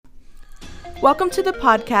Welcome to the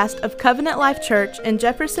podcast of Covenant Life Church in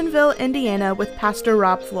Jeffersonville, Indiana with Pastor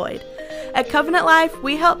Rob Floyd. At Covenant Life,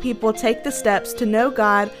 we help people take the steps to know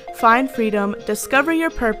God, find freedom, discover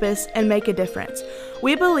your purpose, and make a difference.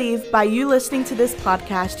 We believe by you listening to this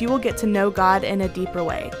podcast, you will get to know God in a deeper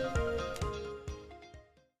way.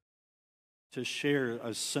 To share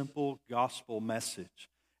a simple gospel message.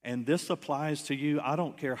 And this applies to you. I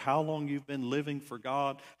don't care how long you've been living for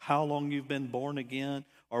God, how long you've been born again,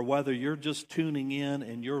 or whether you're just tuning in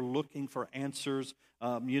and you're looking for answers.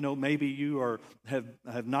 Maybe you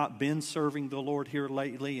have not been serving the Lord here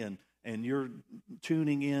lately, and you're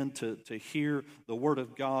tuning in to hear the Word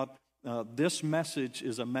of God. This message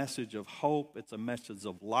is a message of hope. It's a message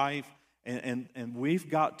of life. And we've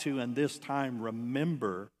got to, in this time,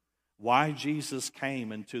 remember why Jesus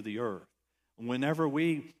came into the earth. Whenever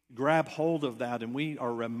we grab hold of that and we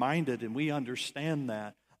are reminded and we understand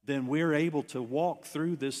that, then we're able to walk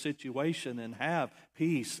through this situation and have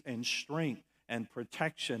peace and strength and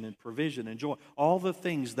protection and provision and joy. All the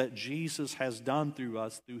things that Jesus has done through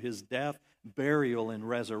us through his death, burial, and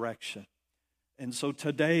resurrection. And so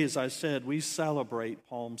today, as I said, we celebrate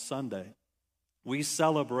Palm Sunday. We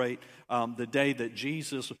celebrate the day that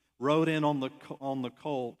Jesus rode in on the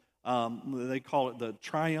colt. They call it the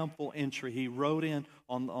triumphal entry. He rode in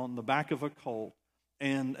on the back of a colt.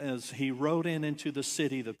 And as he rode into the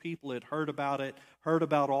city, the people had heard about it, heard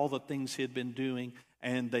about all the things he had been doing,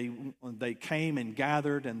 and they came and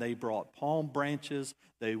gathered, and they brought palm branches.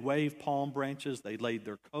 They waved palm branches. They laid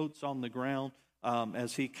their coats on the ground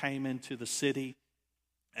as he came into the city.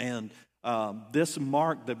 And this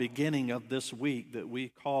marked the beginning of this week that we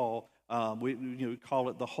call we call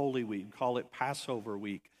it the Holy Week. We call it Passover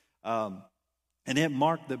Week. And it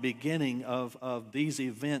marked the beginning of these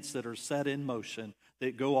events that are set in motion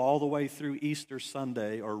that go all the way through Easter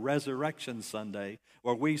Sunday or Resurrection Sunday,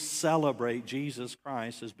 where we celebrate Jesus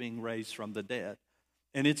Christ as being raised from the dead.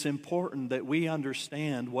 And it's important that we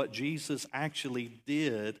understand what Jesus actually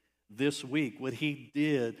did this week, what he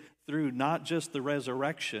did through not just the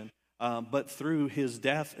resurrection, but through his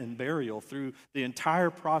death and burial, through the entire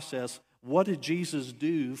process. What did Jesus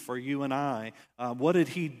do for you and I? What did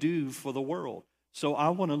he do for the world? So I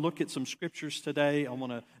want to look at some scriptures today. I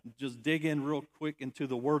want to just dig in real quick into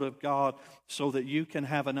the Word of God so that you can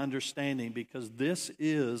have an understanding, because this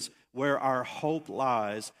is where our hope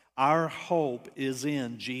lies. Our hope is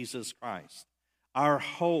in Jesus Christ. Our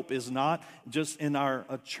hope is not just in our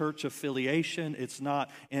church affiliation. It's not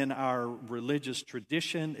in our religious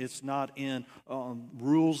tradition. It's not in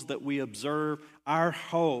rules that we observe. Our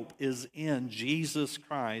hope is in Jesus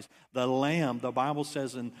Christ, the Lamb. The Bible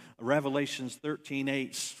says in Revelations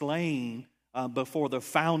 13:8, slain before the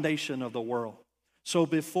foundation of the world. So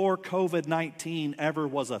before COVID-19 ever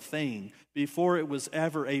was a thing, before it was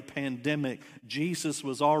ever a pandemic, Jesus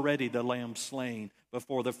was already the Lamb slain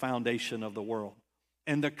before the foundation of the world.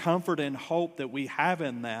 And the comfort and hope that we have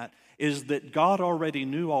in that is that God already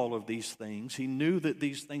knew all of these things. He knew that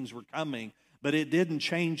these things were coming, but it didn't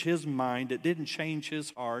change his mind. It didn't change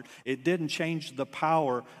his heart. It didn't change the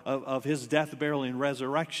power of his death, burial, and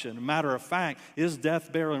resurrection. Matter of fact, his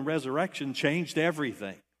death, burial, and resurrection changed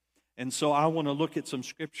everything. And so I want to look at some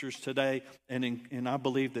scriptures today, and I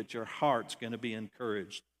believe that your heart's going to be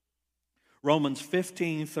encouraged. Romans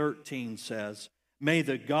 15:13 says, "May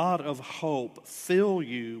the God of hope fill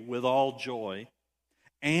you with all joy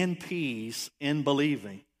and peace in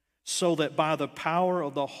believing, so that by the power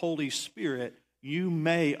of the Holy Spirit you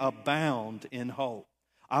may abound in hope."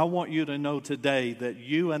 I want you to know today that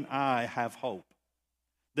you and I have hope.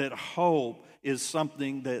 That hope is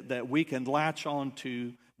something that we can latch on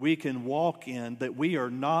to, we can walk in, that we are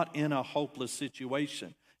not in a hopeless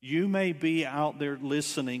situation. You may be out there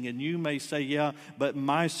listening and you may say, yeah, but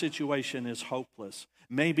my situation is hopeless.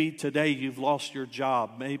 Maybe today you've lost your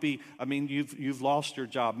job. You've lost your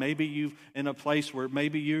job. Maybe you've in a place where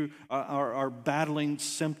maybe you are battling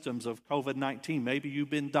symptoms of COVID-19. Maybe you've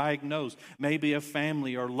been diagnosed. Maybe a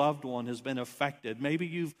family or loved one has been affected. Maybe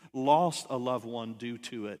you've lost a loved one due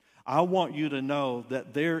to it. I want you to know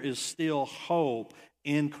that there is still hope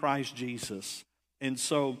in Christ Jesus. And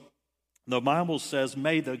so the Bible says,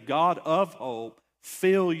 may the God of hope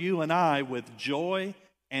fill you and I with joy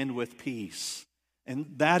and with peace. And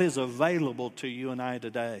that is available to you and I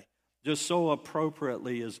today. Just so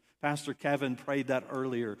appropriately as Pastor Kevin prayed that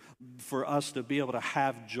earlier, for us to be able to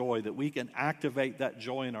have joy, that we can activate that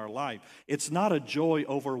joy in our life. It's not a joy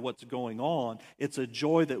over what's going on. It's a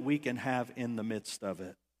joy that we can have in the midst of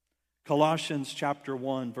it. Colossians chapter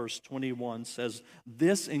 1, verse 21 says,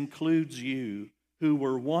 "This includes you who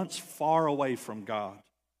were once far away from God.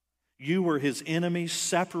 You were his enemies,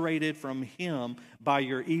 separated from him by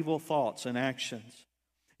your evil thoughts and actions.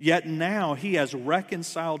 Yet now he has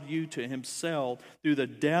reconciled you to himself through the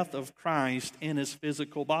death of Christ in his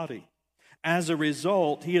physical body. As a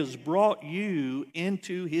result, he has brought you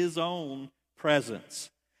into his own presence,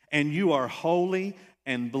 and you are holy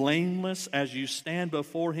and blameless as you stand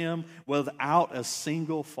before him without a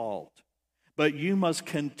single fault. But you must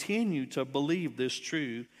continue to believe this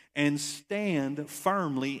truth and stand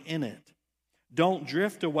firmly in it. Don't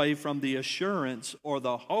drift away from the assurance or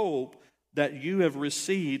the hope that you have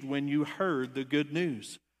received when you heard the good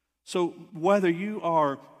news. So whether you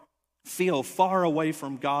feel far away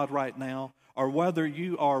from God right now, or whether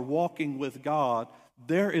you are walking with God,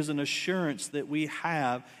 there is an assurance that we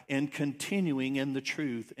have in continuing in the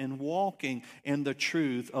truth and walking in the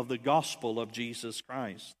truth of the gospel of Jesus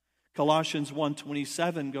Christ. Colossians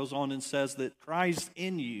 1:27 goes on and says that Christ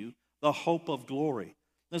in you, the hope of glory.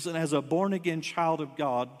 Listen, as a born-again child of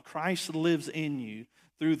God, Christ lives in you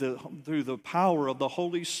through the power of the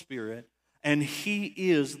Holy Spirit, and he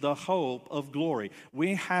is the hope of glory.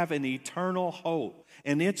 We have an eternal hope,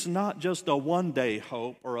 and it's not just a one-day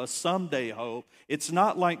hope or a someday hope. It's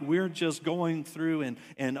not like we're just going through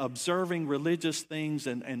and observing religious things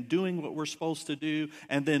and doing what we're supposed to do,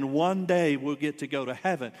 and then one day we'll get to go to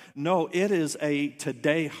heaven. No, it is a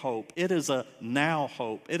today hope. It is a now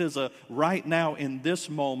hope. It is a right now in this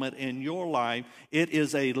moment in your life. It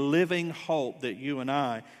is a living hope that you and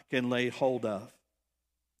I can lay hold of.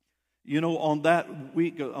 You know, on that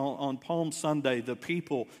week, on Palm Sunday, the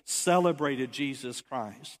people celebrated Jesus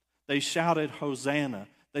Christ. They shouted, Hosanna.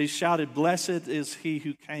 They shouted, blessed is he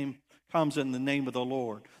who comes in the name of the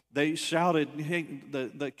Lord. They shouted,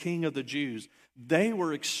 the King of the Jews. They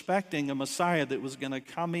were expecting a Messiah that was going to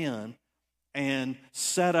come in and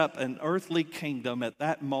set up an earthly kingdom at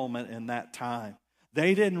that moment in that time.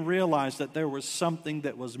 They didn't realize that there was something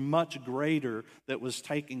that was much greater that was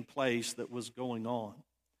taking place, that was going on.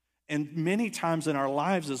 And many times in our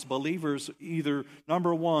lives as believers, either,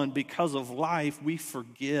 number one, because of life, we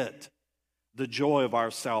forget the joy of our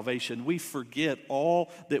salvation. We forget all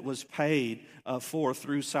that was paid for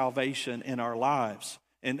through salvation in our lives.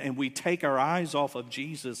 And we take our eyes off of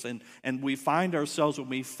Jesus, and we find ourselves, when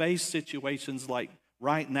we face situations like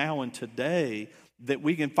right now and today, that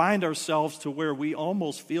we can find ourselves to where we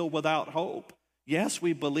almost feel without hope. Yes,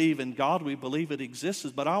 we believe in God, we believe it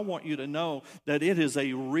exists, but I want you to know that it is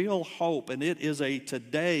a real hope, and it is a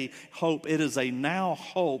today hope. It is a now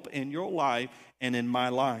hope in your life and in my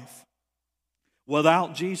life.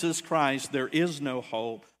 Without Jesus Christ, there is no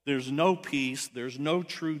hope, there's no peace, there's no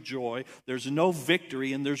true joy, there's no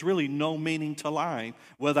victory, and there's really no meaning to life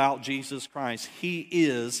without Jesus Christ. He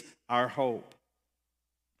is our hope.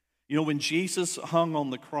 You know, when Jesus hung on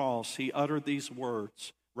the cross, he uttered these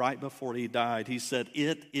words. Right before he died, he said,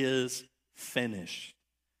 it is finished.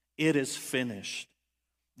 It is finished.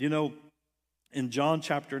 You know, in John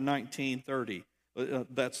chapter 19:30,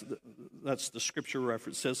 that's the scripture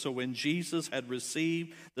reference. It says, so when Jesus had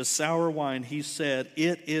received the sour wine, he said,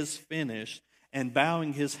 it is finished. And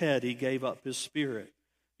bowing his head, he gave up his spirit.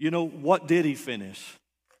 You know, what did he finish?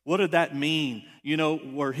 What did that mean? You know,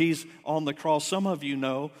 where he's on the cross, some of you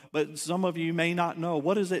know, but some of you may not know.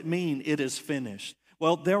 What does it mean, it is finished?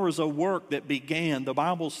 Well, there was a work that began. The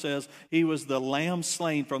Bible says he was the lamb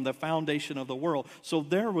slain from the foundation of the world. So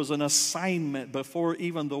there was an assignment before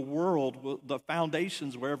even the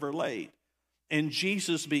foundations were ever laid. And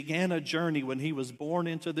Jesus began a journey when he was born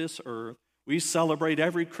into this earth. We celebrate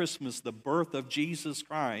every Christmas the birth of Jesus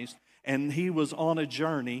Christ. And he was on a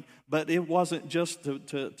journey, but it wasn't just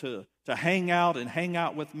to hang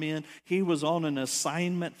out with men. He was on an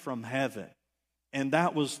assignment from heaven. And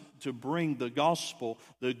that was to bring the gospel,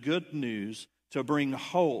 the good news, to bring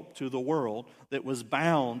hope to the world that was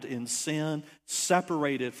bound in sin,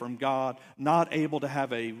 separated from God, not able to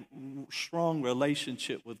have a strong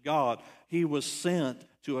relationship with God. He was sent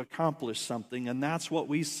to accomplish something, and that's what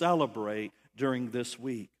we celebrate during this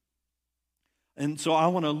week. And so I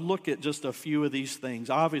want to look at just a few of these things.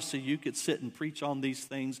 Obviously, you could sit and preach on these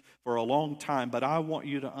things for a long time, but I want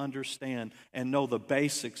you to understand and know the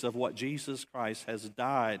basics of what Jesus Christ has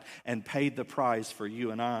died and paid the price for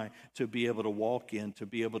you and I to be able to walk in, to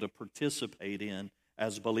be able to participate in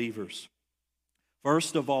as believers.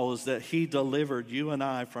 First of all is that he delivered you and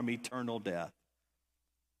I from eternal death,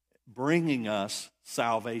 bringing us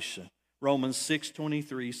salvation. Romans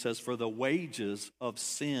 6:23 says, for the wages of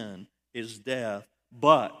sin is death,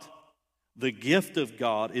 but the gift of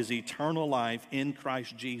God is eternal life in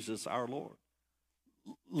Christ Jesus our Lord.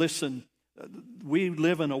 Listen, we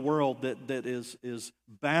live in a world that is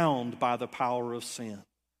bound by the power of sin.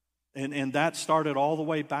 And that started all the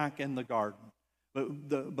way back in the garden.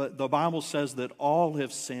 But the Bible says that all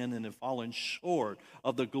have sinned and have fallen short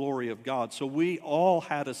of the glory of God. So we all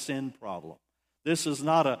had a sin problem. This is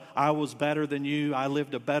not I was better than you, I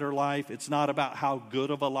lived a better life. It's not about how good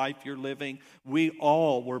of a life you're living. We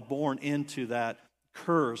all were born into that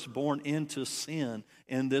curse, born into sin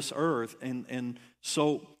in this earth. And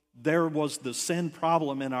so there was the sin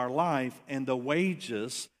problem in our life, and the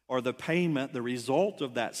wages or the payment, the result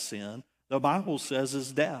of that sin, the Bible says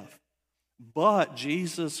is death. But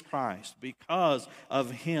Jesus Christ, because of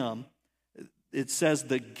him, it says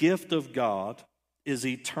the gift of God is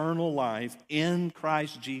eternal life in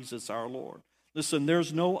Christ Jesus our Lord. Listen,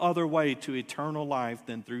 there's no other way to eternal life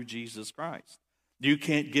than through Jesus Christ. You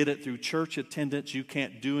can't get it through church attendance. You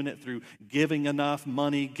can't do it through giving enough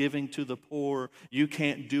money, giving to the poor. You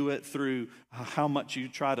can't do it through how much you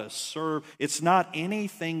try to serve. It's not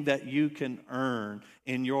anything that you can earn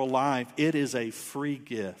in your life. It is a free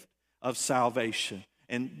gift of salvation.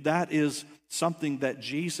 And that is something that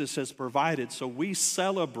Jesus has provided. So we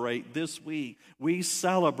celebrate this week. We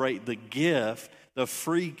celebrate the gift, the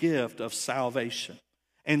free gift of salvation.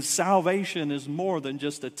 And salvation is more than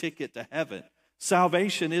just a ticket to heaven.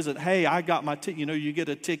 Salvation isn't, hey, I got my ticket. You know, you get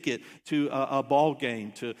a ticket to a ball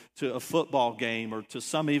game, to a football game, or to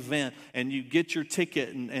some event, and you get your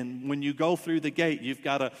ticket, and when you go through the gate, you've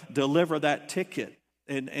got to deliver that ticket.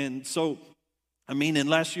 And so, I mean,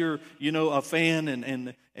 unless you're, you know, a fan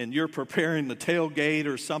and you're preparing the tailgate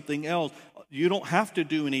or something else, you don't have to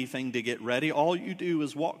do anything to get ready. All you do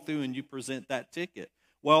is walk through and you present that ticket.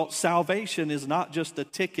 Well, salvation is not just a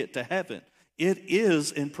ticket to heaven. It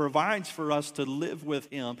is and provides for us to live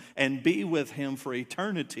with him and be with him for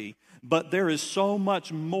eternity. But there is so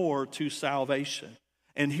much more to salvation.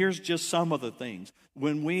 And here's just some of the things.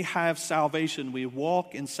 When we have salvation, we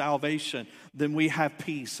walk in salvation, then we have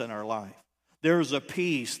peace in our life. There's a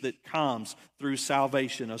peace that comes through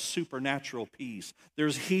salvation, a supernatural peace.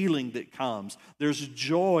 There's healing that comes. There's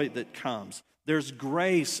joy that comes. There's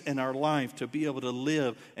grace in our life to be able to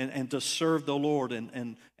live and to serve the Lord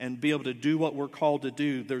and be able to do what we're called to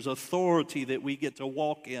do. There's authority that we get to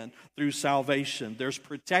walk in through salvation. There's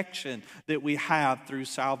protection that we have through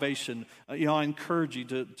salvation. I encourage you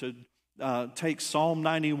to take Psalm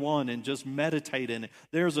 91 and just meditate in it.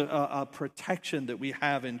 There's a protection that we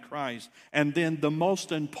have in Christ. And then the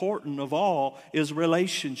most important of all is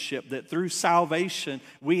relationship, that through salvation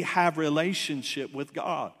we have relationship with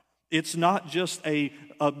God. It's not just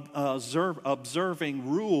observing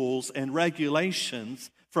rules and regulations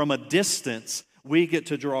from a distance. We get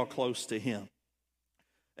to draw close to him.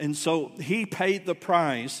 And so he paid the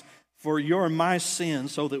price for your and my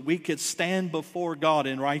sins so that we could stand before God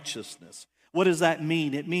in righteousness. What does that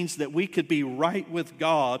mean? It means that we could be right with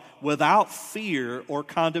God without fear or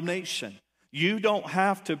condemnation. You don't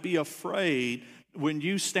have to be afraid. When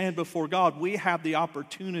you stand before God, we have the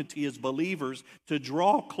opportunity as believers to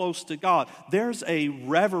draw close to God. There's a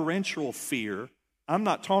reverential fear. I'm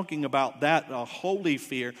not talking about that, a holy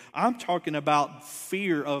fear. I'm talking about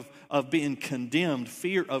fear of being condemned,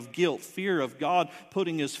 fear of guilt, fear of God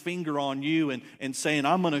putting his finger on you and saying,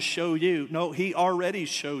 I'm going to show you. No, he already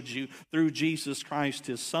showed you through Jesus Christ,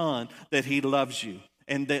 his son, that he loves you.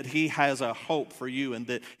 And that he has a hope for you, and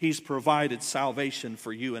that he's provided salvation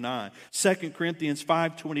for you and I. 2 Corinthians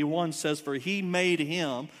 5:21 says, for he made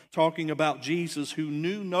him, talking about Jesus, who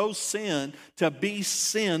knew no sin, to be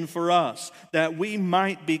sin for us, that we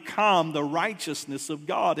might become the righteousness of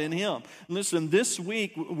God in him. Listen, this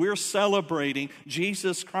week we're celebrating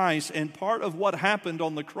Jesus Christ, and part of what happened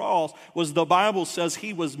on the cross was the Bible says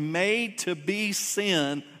he was made to be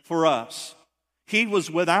sin for us. He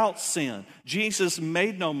was without sin. Jesus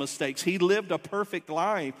made no mistakes. He lived a perfect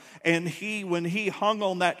life. And when he hung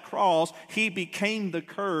on that cross, he became the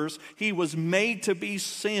curse. He was made to be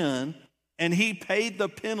sin. And he paid the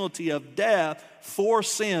penalty of death for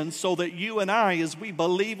sin so that you and I, as we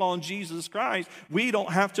believe on Jesus Christ, we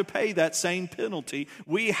don't have to pay that same penalty.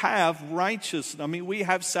 We have we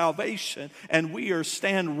have salvation, and we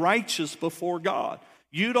stand righteous before God.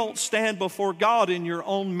 You don't stand before God in your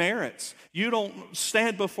own merits. You don't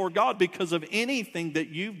stand before God because of anything that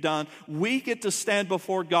you've done. We get to stand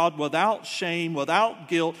before God without shame, without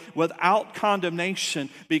guilt, without condemnation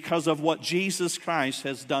because of what Jesus Christ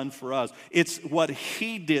has done for us. It's what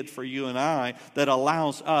he did for you and I that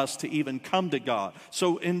allows us to even come to God.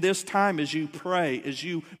 So in this time, as you pray, as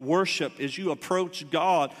you worship, as you approach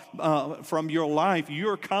God from your life,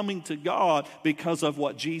 you're coming to God because of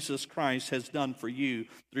what Jesus Christ has done for you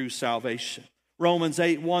through salvation. Romans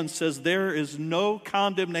 8:1 says, there is no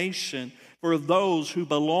condemnation for those who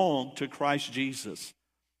belong to Christ Jesus.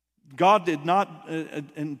 God did not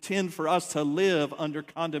intend for us to live under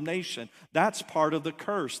condemnation. That's part of the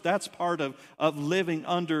curse. That's part of living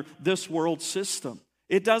under this world system.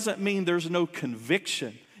 It doesn't mean there's no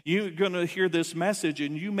conviction. You're going to hear this message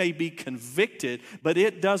and you may be convicted, but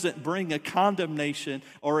it doesn't bring a condemnation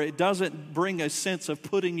or it doesn't bring a sense of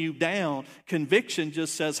putting you down. Conviction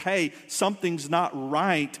just says, hey, something's not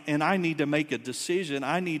right and I need to make a decision.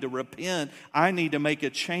 I need to repent. I need to make a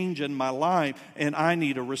change in my life and I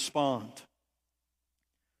need to respond.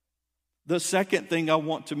 The second thing I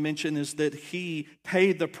want to mention is that He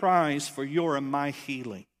paid the price for your and my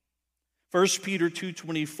healing. 1 Peter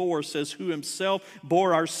 2:24 says, who Himself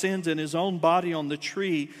bore our sins in His own body on the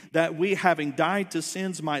tree, that we, having died to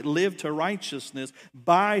sins, might live to righteousness,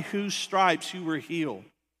 by whose stripes you were healed.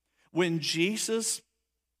 When Jesus,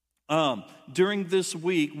 during this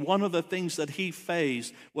week, one of the things that He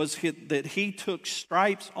faced was that He took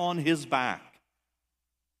stripes on His back.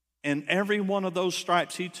 And every one of those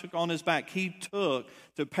stripes He took on His back, He took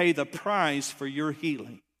to pay the price for your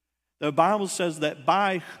healing. The Bible says that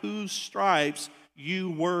by whose stripes you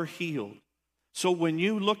were healed. So when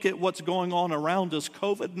you look at what's going on around us,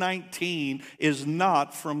 COVID-19 is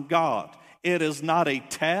not from God. It is not a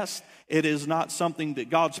test. It is not something that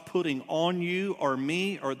God's putting on you or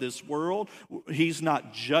me or this world. He's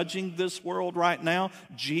not judging this world right now.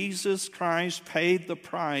 Jesus Christ paid the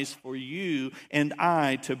price for you and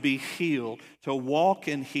I to be healed, to walk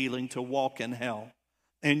in healing, to walk in health.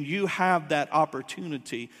 And you have that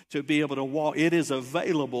opportunity to be able to walk. It is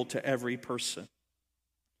available to every person.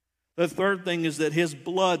 The third thing is that His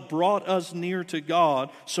blood brought us near to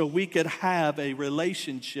God so we could have a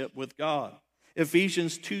relationship with God.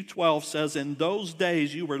 Ephesians 2:12 says, in those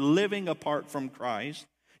days you were living apart from Christ.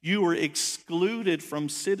 You were excluded from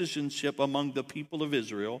citizenship among the people of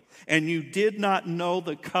Israel, and you did not know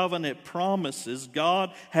the covenant promises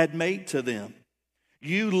God had made to them.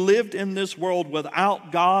 You lived in this world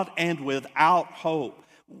without God and without hope.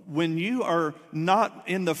 When you are not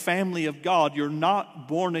in the family of God, you're not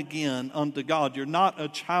born again unto God, you're not a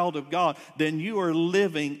child of God, then you are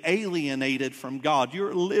living alienated from God.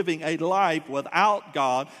 You're living a life without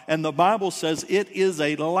God, and the Bible says it is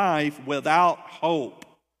a life without hope.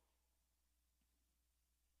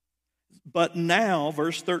 But now,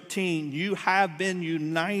 verse 13, you have been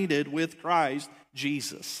united with Christ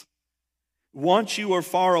Jesus. Once you were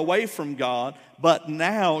far away from God, but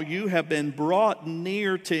now you have been brought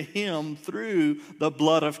near to Him through the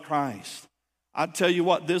blood of Christ. I tell you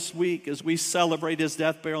what, this week as we celebrate His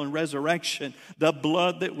death, burial, and resurrection, the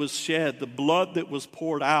blood that was shed, the blood that was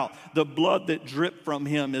poured out, the blood that dripped from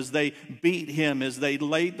Him as they beat Him, as they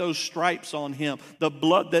laid those stripes on Him, the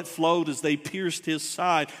blood that flowed as they pierced His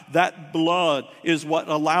side, that blood is what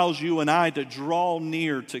allows you and I to draw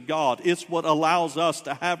near to God. It's what allows us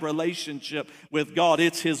to have relationship with God.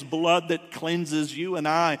 It's His blood that cleanses you and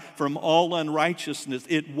I from all unrighteousness.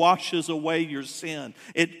 It washes away your sin.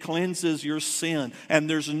 It cleanses your sin. And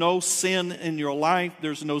there's no sin in your life.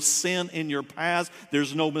 There's no sin in your past.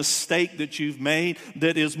 There's no mistake that you've made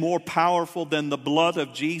that is more powerful than the blood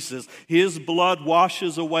of Jesus. His blood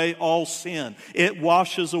washes away all sin. It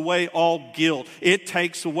washes away all guilt. It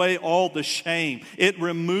takes away all the shame. It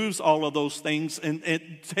removes all of those things, and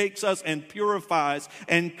it takes us and purifies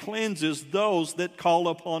and cleanses those that call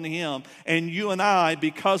upon Him. And you and I,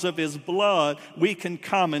 because of His blood, we can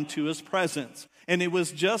come into His presence. And it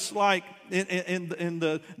was just like in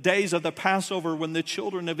the days of the Passover when the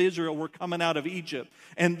children of Israel were coming out of Egypt.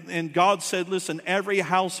 And God said, listen, every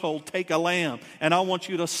household take a lamb, and I want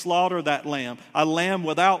you to slaughter that lamb. A lamb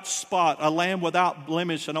without spot, a lamb without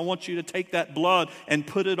blemish. And I want you to take that blood and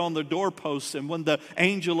put it on the doorposts. And when the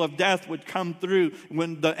angel of death would come through,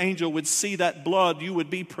 when the angel would see that blood, you would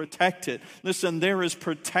be protected. Listen, there is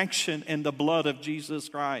protection in the blood of Jesus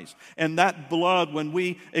Christ. And that blood, when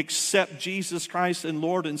we accept Jesus Christ and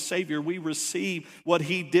Lord and Savior, we receive what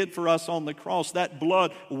He did for us on the cross. That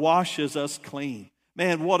blood washes us clean.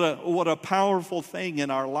 Man, what a powerful thing in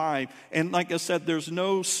our life. And like I said, there's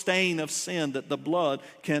no stain of sin that the blood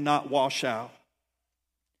cannot wash out.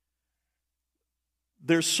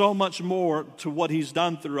 There's so much more to what He's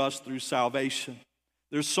done through us through salvation.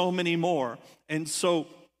 There's so many more. And so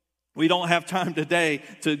we don't have time today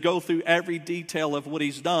to go through every detail of what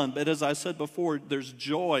He's done. But as I said before, there's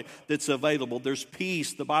joy that's available. There's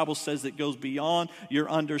peace. The Bible says it goes beyond your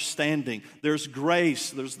understanding. There's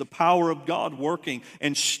grace. There's the power of God working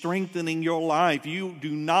and strengthening your life. You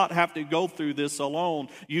do not have to go through this alone.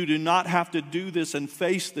 You do not have to do this and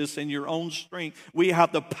face this in your own strength. We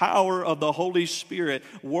have the power of the Holy Spirit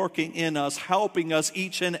working in us, helping us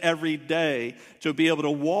each and every day to be able to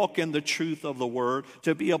walk in the truth of the Word,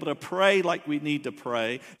 to be able to pray like we need to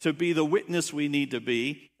pray, to be the witness we need to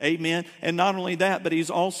be. Amen. And not only that, but he's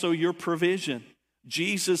also your provision.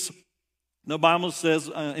 Jesus, the Bible says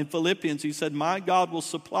in Philippians, he said, my God will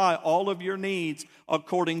supply all of your needs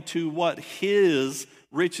according to what his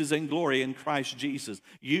riches and glory in Christ Jesus.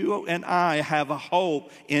 You and I have a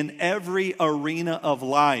hope in every arena of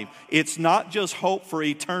life. It's not just hope for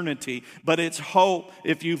eternity, but it's hope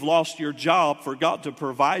if you've lost your job for God to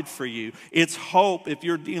provide for you. It's hope if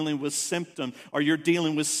you're dealing with symptoms or you're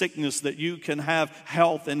dealing with sickness that you can have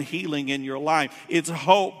health and healing in your life. It's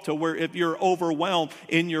hope to where if you're overwhelmed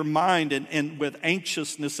in your mind and with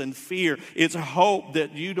anxiousness and fear, it's hope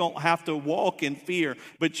that you don't have to walk in fear,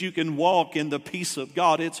 but you can walk in the peace of God.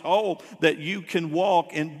 It's hope that you can walk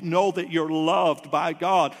and know that you're loved by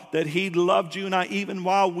God, that he loved you and I even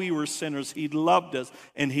while we were sinners. He loved us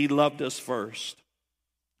and he loved us first.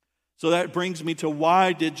 So that brings me to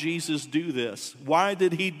why did Jesus do this? Why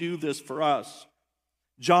did he do this for us?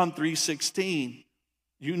 John 3:16.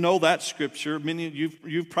 You know that scripture. Many of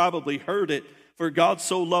you've probably heard it. For God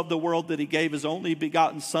so loved the world that he gave his only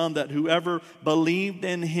begotten Son, that whoever believed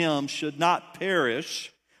in him should not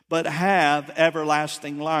perish, but have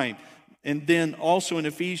everlasting life. And then also in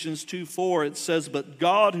Ephesians 2:4 it says, but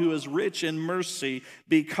God who is rich in mercy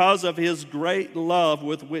because of his great love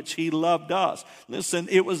with which he loved us. Listen,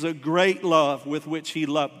 it was a great love with which he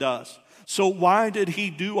loved us. So why did he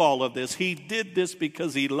do all of this? He did this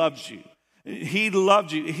because he loves you. He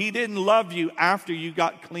loved you. He didn't love you after you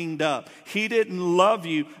got cleaned up. He didn't love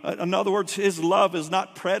you. In other words, his love is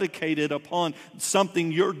not predicated upon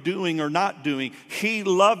something you're doing or not doing. He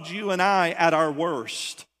loved you and I at our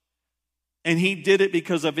worst. And he did it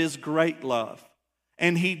because of his great love.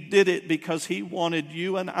 And he did it because he wanted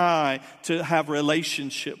you and I to have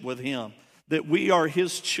relationship with him. That we are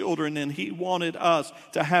his children and he wanted us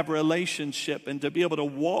to have relationship and to be able to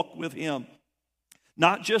walk with him.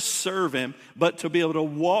 Not just serve him, but to be able to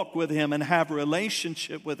walk with him and have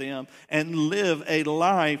relationship with him and live a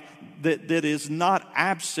life that is not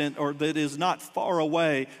absent or that is not far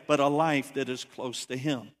away, but a life that is close to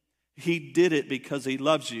him. He did it because he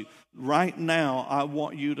loves you. Right now, I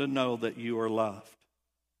want you to know that you are loved.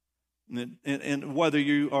 And whether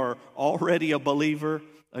you are already a believer,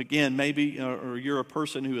 again, maybe or you're a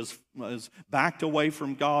person who is backed away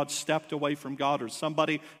from God, stepped away from God, or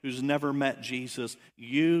somebody who's never met Jesus,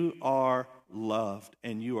 you are loved,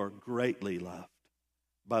 and you are greatly loved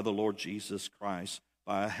by the Lord Jesus Christ,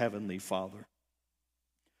 by a heavenly Father.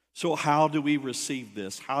 So how do we receive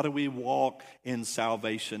this? How do we walk in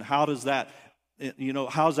salvation? How does that,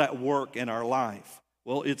 how does that work in our life?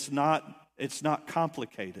 Well, it's not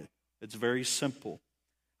complicated. It's very simple.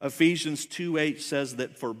 Ephesians 2:8 says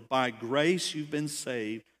that for by grace you've been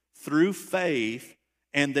saved through faith,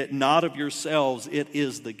 and that not of yourselves, it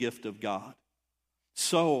is the gift of God.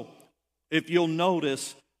 So, if you'll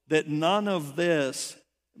notice that none of this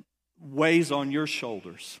weighs on your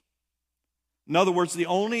shoulders. In other words, the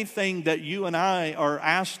only thing that you and I are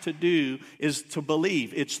asked to do is to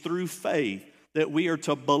believe. It's through faith that we are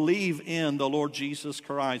to believe in the Lord Jesus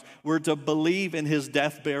Christ. We're to believe in his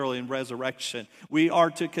death, burial, and resurrection. We are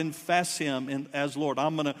to confess him as Lord.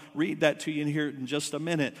 I'm going to read that to you in here in just a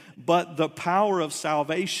minute. But the power of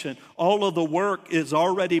salvation, all of the work has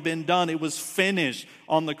already been done. It was finished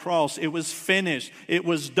on the cross. It was finished. It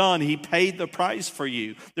was done. He paid the price for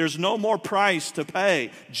you. There's no more price to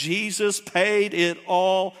pay. Jesus paid it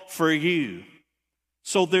all for you.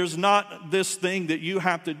 So there's not this thing that you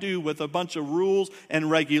have to do with a bunch of rules and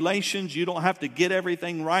regulations. You don't have to get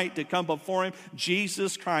everything right to come before him.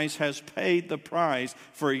 Jesus Christ has paid the price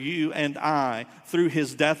for you and I through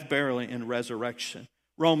his death, burial, and resurrection.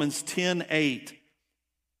 Romans 10:8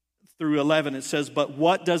 through 11, it says, but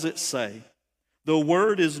what does it say? The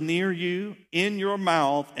word is near you, in your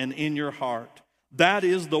mouth and in your heart. That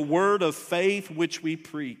is the word of faith which we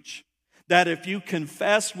preach. That if you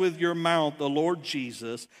confess with your mouth the Lord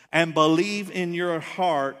Jesus and believe in your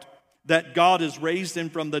heart that God has raised him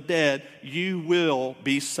from the dead, you will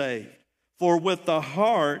be saved. For with the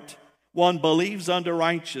heart one believes unto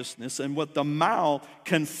righteousness, and with the mouth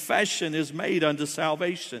confession is made unto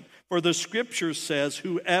salvation. For the scripture says,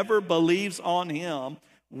 whoever believes on him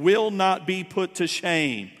will not be put to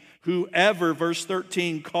shame. Whoever, verse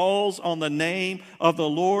 13, calls on the name of the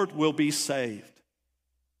Lord will be saved.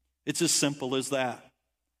 It's as simple as that.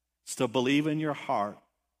 It's to believe in your heart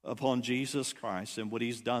upon Jesus Christ and what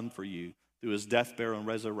he's done for you through his death, burial, and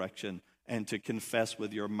resurrection, and to confess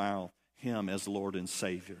with your mouth him as Lord and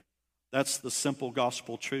Savior. That's the simple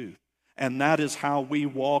gospel truth. And that is how we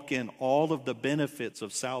walk in all of the benefits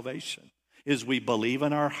of salvation, is we believe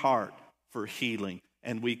in our heart for healing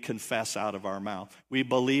and we confess out of our mouth. We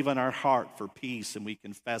believe in our heart for peace, and we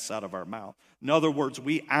confess out of our mouth. In other words,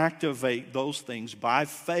 we activate those things by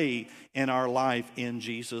faith in our life in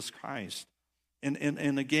Jesus Christ.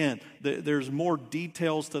 And again, there's more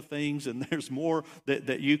details to things, and there's more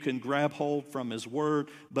that you can grab hold from His Word.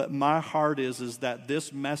 But my heart is that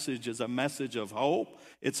this message is a message of hope.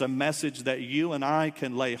 It's a message that you and I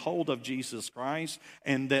can lay hold of Jesus Christ,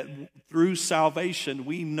 and that through salvation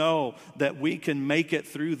we know that we can make it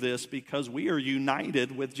through this because we are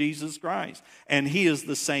united with Jesus Christ. And He is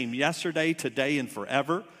the same yesterday, today, and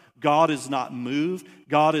forever. God is not moved.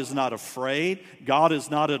 God is not afraid. God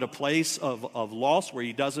is not at a place of loss where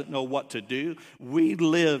He doesn't know what to do. We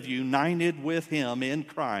live united with Him in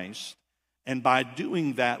Christ. And by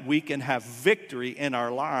doing that, we can have victory in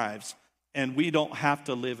our lives. And we don't have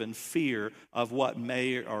to live in fear of what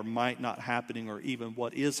may or might not happening, or even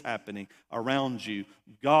what is happening around you.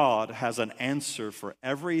 God has an answer for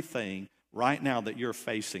everything right now that you're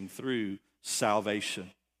facing through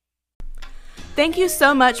salvation. Thank you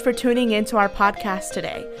so much for tuning into our podcast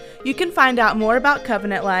today. You can find out more about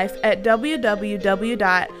Covenant Life at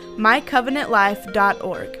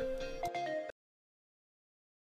www.mycovenantlife.org.